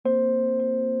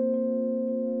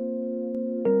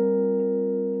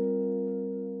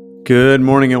Good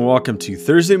morning and welcome to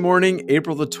Thursday morning,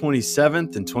 April the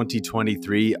 27th in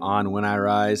 2023 on When I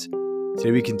Rise. Today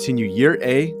we continue Year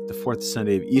A, the fourth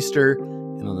Sunday of Easter,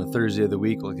 and on the Thursday of the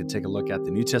week we'll take a look at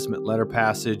the New Testament letter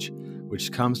passage,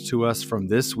 which comes to us from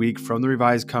this week from the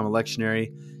Revised Common Lectionary,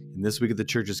 and this week of the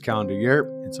church's calendar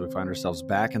year. And so we find ourselves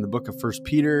back in the book of 1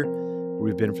 Peter, where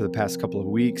we've been for the past couple of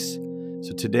weeks.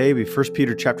 So today we 1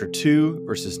 Peter chapter 2,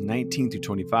 verses 19 through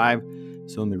 25.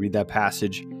 So let me read that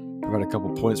passage, provide a couple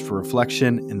points for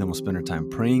reflection, and then we'll spend our time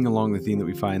praying along the theme that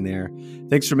we find there.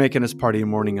 Thanks for making us part of your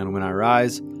morning on When I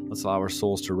Rise. Let's allow our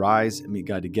souls to rise and meet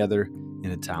God together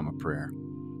in a time of prayer.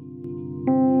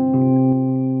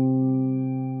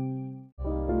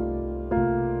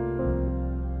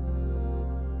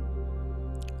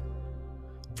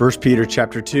 First Peter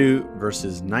chapter 2,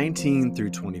 verses 19 through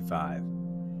 25.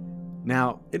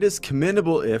 Now, it is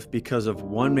commendable if, because of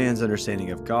one man's understanding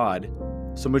of God,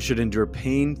 someone should endure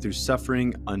pain through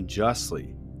suffering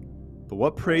unjustly. But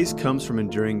what praise comes from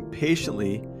enduring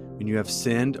patiently when you have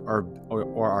sinned or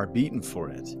are beaten for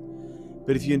it?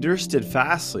 But if you endure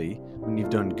steadfastly when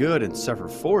you've done good and suffer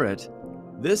for it,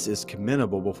 this is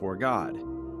commendable before God.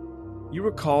 You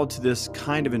were called to this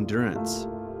kind of endurance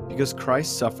because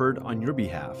Christ suffered on your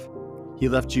behalf. He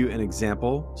left you an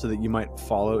example so that you might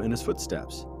follow in his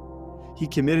footsteps. He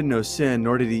committed no sin,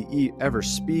 nor did he ever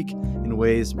speak in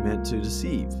ways meant to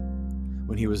deceive.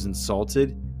 When he was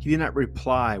insulted, he did not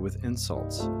reply with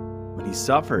insults. When he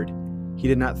suffered, he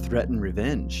did not threaten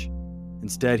revenge.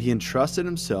 Instead, he entrusted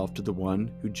himself to the one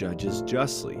who judges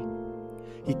justly.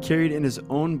 He carried in his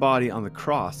own body on the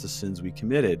cross the sins we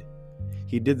committed.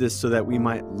 He did this so that we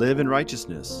might live in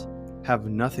righteousness, have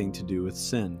nothing to do with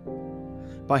sin.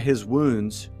 By his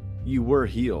wounds, you were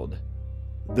healed.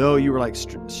 Though you were like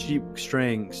straying sheep,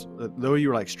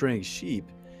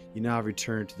 you now have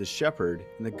returned to the shepherd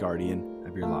and the guardian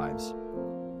of your lives.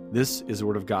 This is the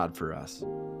word of God for us.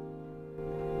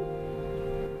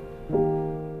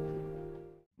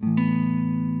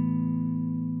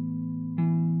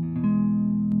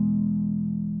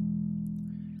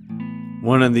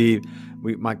 One of the,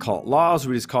 we might call it laws,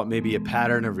 we just call it maybe a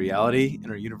pattern of reality in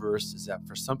our universe, is that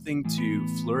for something to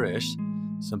flourish,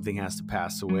 something has to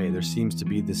pass away. There seems to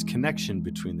be this connection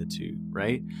between the two,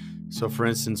 right? So for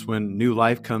instance, when new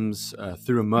life comes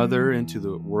through a mother into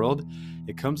the world,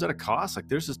 it comes at a cost. Like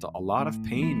there's just a lot of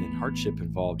pain and hardship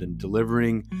involved in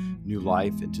delivering new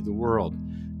life into the world.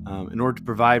 In order to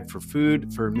provide for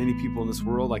food for many people in this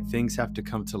world, like things have to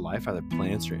come to life, either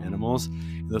plants or animals,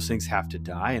 and those things have to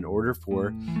die in order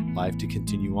for life to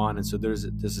continue on. And so there's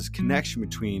this connection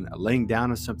between a laying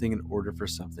down of something in order for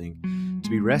something to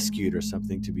be rescued or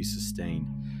something to be sustained.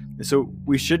 And so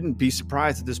we shouldn't be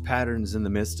surprised that this pattern is in the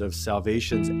midst of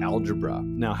salvation's algebra.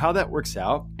 Now, how that works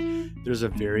out, there's a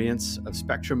variance of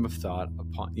spectrum of thought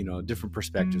upon, different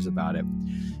perspectives about it.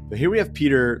 But here we have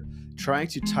Peter trying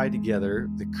to tie together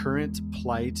the current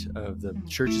plight of the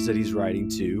churches that he's writing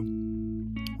to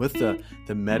with the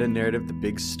meta-narrative, the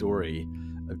big story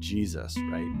of Jesus,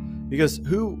 right? Because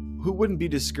who wouldn't be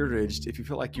discouraged if you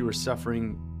felt like you were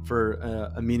suffering for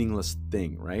a meaningless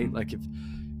thing, right? Like if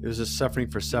it was just suffering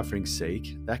for suffering's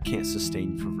sake, that can't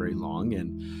sustain you for very long,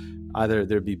 and either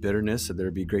there'd be bitterness or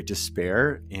there'd be great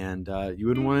despair, and you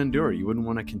wouldn't want to endure. You wouldn't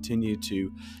want to continue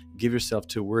to give yourself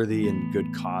to worthy and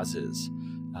good causes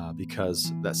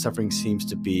because that suffering seems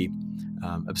to be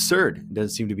absurd. It doesn't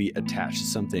seem to be attached to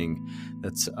something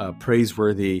that's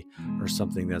praiseworthy or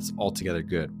something that's altogether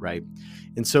good, right?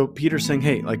 And so Peter's saying,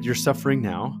 hey, like you're suffering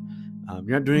now.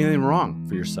 You're not doing anything wrong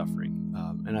for your suffering.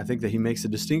 And I think that he makes a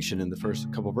distinction in the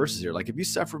first couple of verses here. Like if you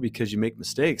suffer because you make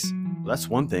mistakes, well, that's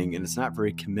one thing, and it's not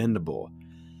very commendable.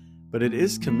 But it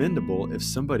is commendable if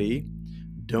somebody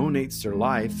donates their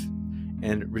life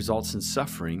and results in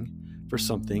suffering for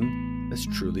something that's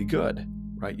truly good,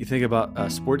 right? You think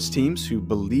about sports teams who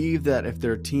believe that if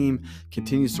their team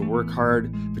continues to work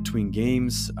hard between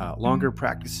games, longer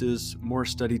practices, more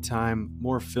study time,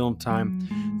 more film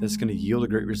time, that's going to yield a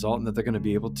great result, and that they're going to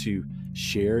be able to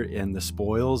share in the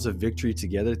spoils of victory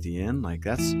together at the end. Like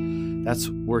that's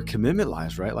where commitment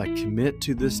lies, right? Like commit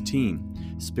to this team,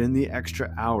 spend the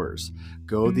extra hours,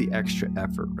 go the extra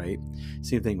effort, right?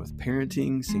 Same thing with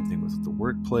parenting, same thing with the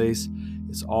workplace.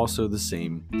 It's also the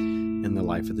same in the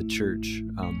life of the church.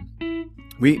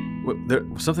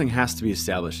 Something has to be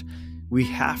established. We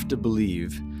have to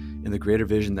believe in the greater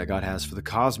vision that God has for the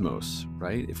cosmos,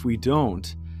 right? If we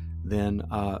don't, then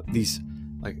these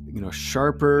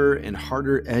sharper and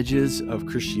harder edges of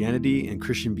Christianity and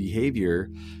Christian behavior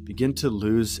begin to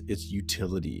lose its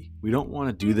utility. We don't want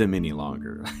to do them any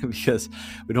longer because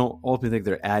we don't ultimately think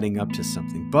they're adding up to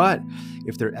something. But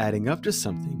if they're adding up to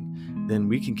something, then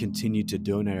we can continue to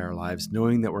donate our lives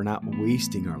knowing that we're not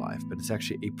wasting our life, but it's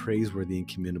actually a praiseworthy and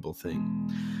commendable thing.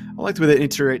 I like the way that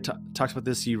Iterate talks about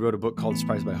this. He wrote a book called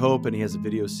Surprised by Hope, and he has a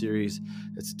video series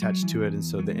that's attached to it. And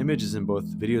so the image is in both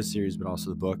the video series, but also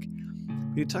the book.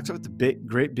 He talks about the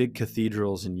great big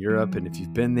cathedrals in Europe. And if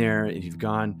you've been there, if you've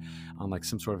gone on like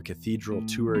some sort of cathedral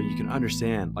tour, you can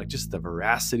understand like just the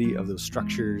veracity of those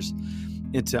structures,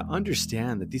 and to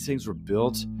understand that these things were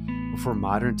built before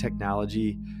modern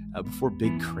technology, before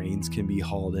big cranes can be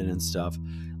hauled in and stuff.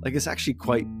 Like, it's actually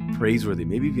quite praiseworthy,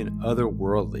 maybe even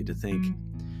otherworldly, to think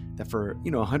that for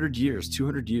 100 years,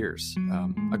 200 years,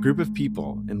 a group of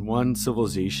people in one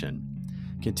civilization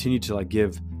continue to like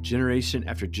give generation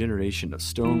after generation of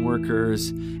stone workers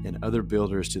and other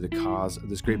builders to the cause of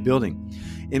this great building.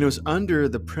 And it was under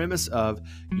the premise of,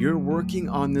 you're working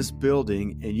on this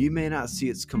building and you may not see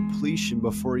its completion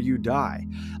before you die.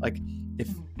 Like,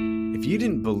 if you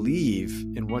didn't believe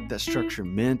in what that structure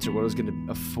meant or what it was going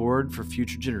to afford for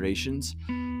future generations,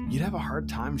 you'd have a hard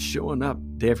time showing up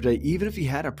day after day, even if you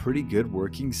had a pretty good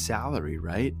working salary,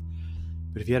 right?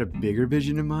 But if you had a bigger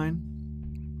vision in mind,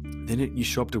 then you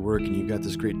show up to work and you've got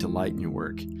this great delight in your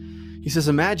work. He says,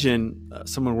 imagine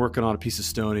someone working on a piece of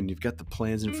stone, and you've got the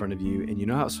plans in front of you, and you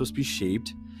know how it's supposed to be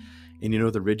shaped, and you know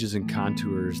the ridges and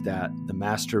contours that the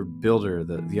master builder,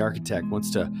 the architect,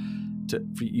 wants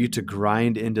for you to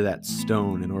grind into that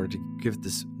stone in order to give it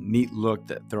this neat look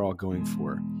that they're all going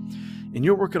for. And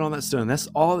you're working on that stone. That's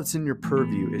all that's in your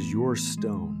purview, is your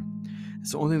stone.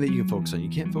 It's the only thing that you can focus on. You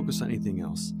can't focus on anything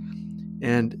else.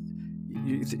 And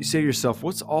you say to yourself,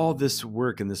 what's all this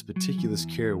work and this meticulous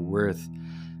care worth?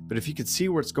 But if you could see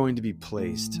where it's going to be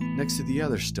placed next to the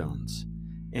other stones,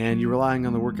 and you're relying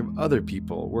on the work of other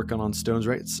people working on stones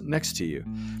right next to you,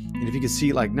 and if you could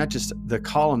see like not just the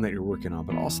column that you're working on,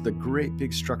 but also the great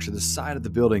big structure, the side of the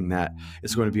building that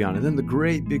it's going to be on, and then the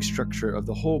great big structure of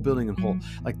the whole building and whole,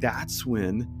 like that's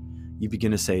when you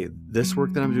begin to say, this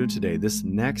work that I'm doing today, this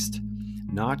next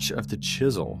notch of the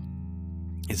chisel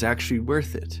is actually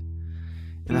worth it.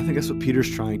 And I think that's what Peter's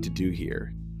trying to do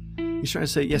here. He's trying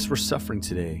to say, yes, we're suffering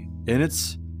today, and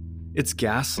it's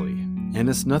ghastly, and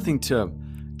it's nothing to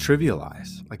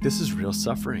trivialize. Like, this is real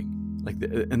suffering.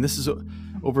 And this is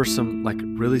over some like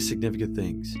really significant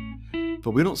things.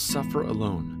 But we don't suffer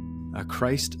alone.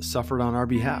 Christ suffered on our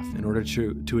behalf in order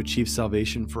to achieve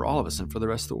salvation for all of us and for the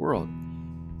rest of the world.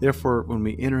 Therefore, when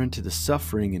we enter into the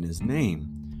suffering in his name,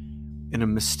 in a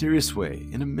mysterious way,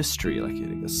 in a mystery, like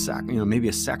maybe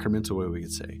a sacramental way, we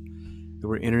could say, that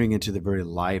we're entering into the very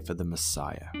life of the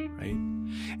Messiah, right?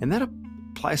 And that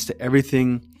applies to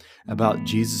everything about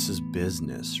Jesus's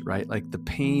business, right? Like the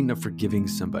pain of forgiving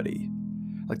somebody,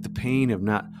 like the pain of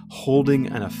not holding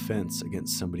an offense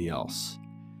against somebody else,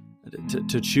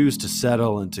 to choose to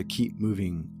settle and to keep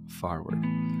moving forward.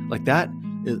 Like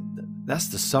that's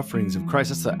the sufferings of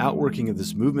Christ. That's the outworking of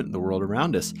this movement in the world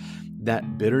around us.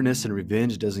 That bitterness and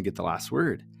revenge doesn't get the last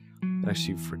word. But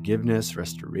actually, forgiveness,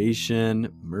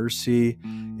 restoration, mercy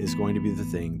is going to be the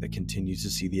thing that continues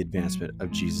to see the advancement of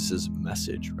Jesus's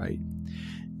message, right?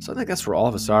 So I think that's where all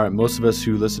of us are. And most of us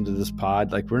who listen to this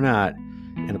pod, like, we're not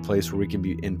in a place where we can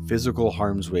be in physical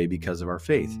harm's way because of our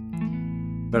faith.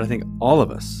 But I think all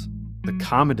of us, the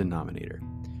common denominator,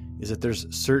 is that there's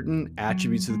certain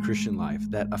attributes of the Christian life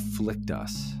that afflict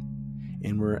us.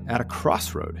 And we're at a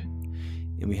crossroad.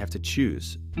 And we have to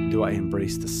choose, do I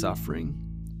embrace the suffering,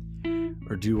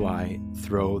 or do I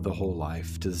throw the whole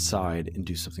life to the side and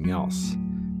do something else?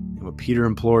 And what Peter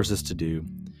implores us to do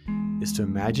is to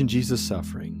imagine Jesus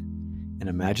suffering, and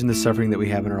imagine the suffering that we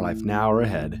have in our life now or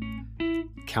ahead,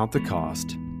 count the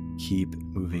cost, keep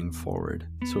moving forward.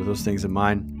 So with those things in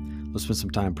mind, let's spend some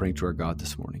time praying to our God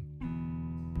this morning.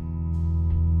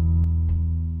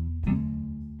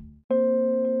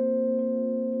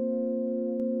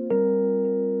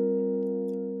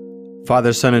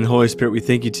 Father, Son, and Holy Spirit, we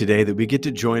thank you today that we get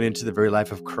to join into the very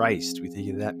life of Christ. We thank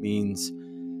you that means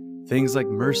things like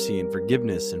mercy and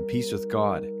forgiveness and peace with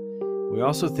God. We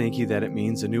also thank you that it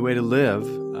means a new way to live,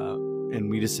 and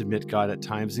we just admit, God, at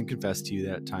times and confess to you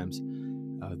that at times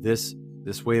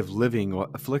this way of living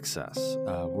afflicts us,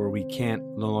 where we can't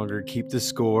no longer keep the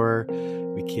score,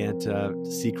 we can't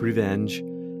seek revenge,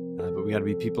 but we got to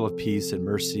be people of peace and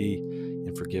mercy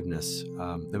and forgiveness.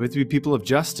 That we have to be people of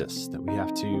justice, that we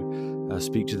have to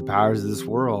speak to the powers of this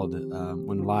world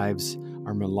when lives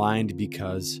are maligned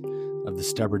because of the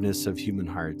stubbornness of human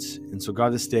hearts. And so,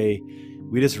 God, this day,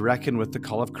 we just reckon with the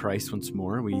call of Christ once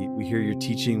more. We hear your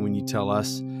teaching when you tell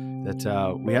us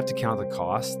that we have to count the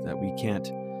cost, that we can't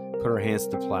put our hands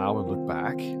to the plow and look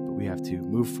back, but we have to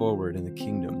move forward in the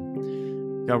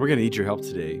kingdom. God, we're going to need your help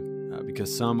today.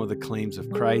 because some of the claims of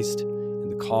Christ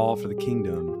and the call for the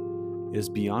kingdom is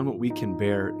beyond what we can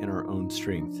bear in our own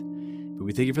strength. But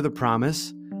we thank you for the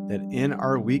promise that in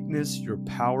our weakness, your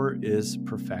power is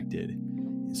perfected.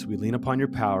 And so we lean upon your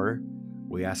power.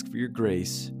 We ask for your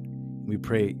grace. We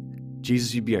pray,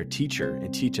 Jesus, you be our teacher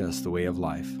and teach us the way of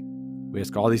life. We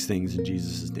ask all these things in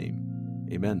Jesus' name.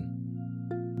 Amen.